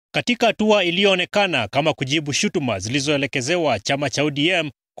Katika hatua iliyoonekana kama kujibu shutuma zilizoelekezewa chama cha ODM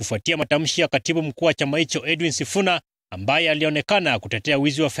kufuatia matamshi ya katibu mkuu wa chama hicho Edwin Sifuna ambaye alionekana kutetea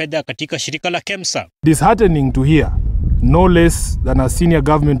wizi wa fedha katika shirika la KEMSA. Disheartening to hear no less than a senior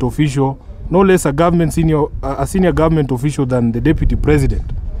government official, no less a senior government official than the deputy president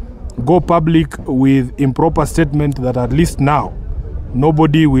go public with improper statement that at least now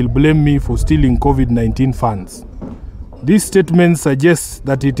nobody will blame me for stealing COVID-19 funds. This statement suggests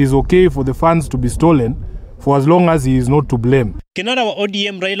that it is okay for the funds to be stolen for as long as he is not to blame. Kinara wa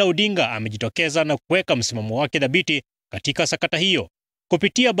ODM Raila Odinga amejitokeza na kuweka msimamo wake dhabiti katika sakata hiyo.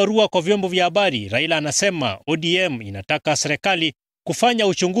 Kupitia barua kwa vyombo vya habari, Raila anasema ODM inataka serikali kufanya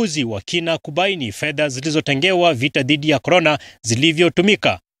uchunguzi wa kina kubaini fedha zilizotengewa vita dhidi ya korona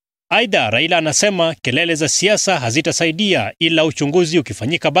zilivyotumika. Aidha, Raila anasema kelele za siasa hazitasaidia, ila uchunguzi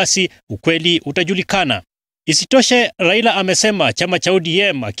ukifanyika basi ukweli utajulikana. Isitoshe, Raila amesema chama cha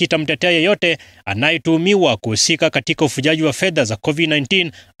ODM hakitamtetea yeyote anayetuhumiwa kuhusika katika ufujaji wa fedha za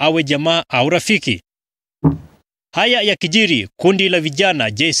COVID-19, awe jamaa au rafiki. Haya ya kijiri, kundi la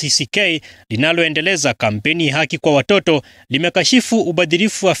vijana JCCK linaloendeleza kampeni haki kwa watoto limekashifu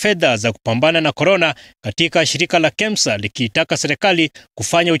ubadhirifu wa fedha za kupambana na korona katika shirika la KEMSA, likitaka serikali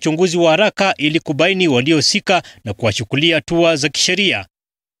kufanya uchunguzi wa haraka ili kubaini waliohusika na kuwachukulia hatua za kisheria.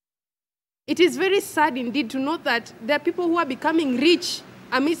 It is very sad indeed to know that there are people who are becoming rich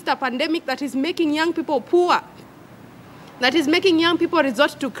amidst a pandemic that is making young people poor, that is making young people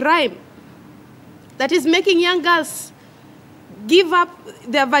resort to crime, that is making young girls give up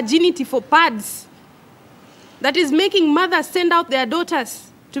their virginity for pads, that is making mothers send out their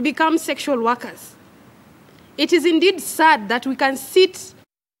daughters to become sexual workers. It is indeed sad that we can sit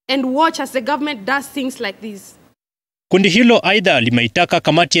and watch as the government does things like this. Kundi hilo aidha limeitaka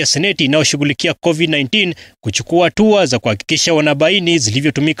kamati ya seneti inayoshughulikia COVID-19 kuchukua hatua za kuhakikisha wanabaini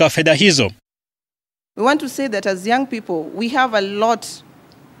zilivyotumika fedha hizo. We want to say that as young people, we have a lot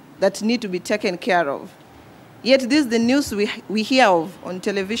that need to be taken care of. Yet this is the news we hear of on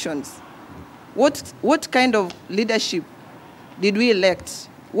televisions. What kind of leadership did we elect?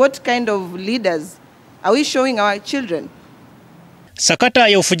 What kind of leaders are we showing our children? Sakata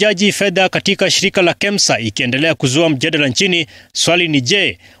ya ufujaji fedha katika shirika la KEMSA ikiendelea kuzua mjadala nchini. Swali ni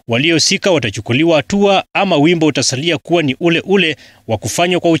je, waliohusika watachukuliwa hatua ama wimbo utasalia kuwa ni ule ule wa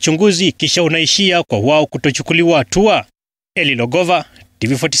kufanywa kwa uchunguzi kisha unaishia kwa wao kutochukuliwa hatua? Eli Logova,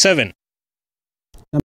 TV47.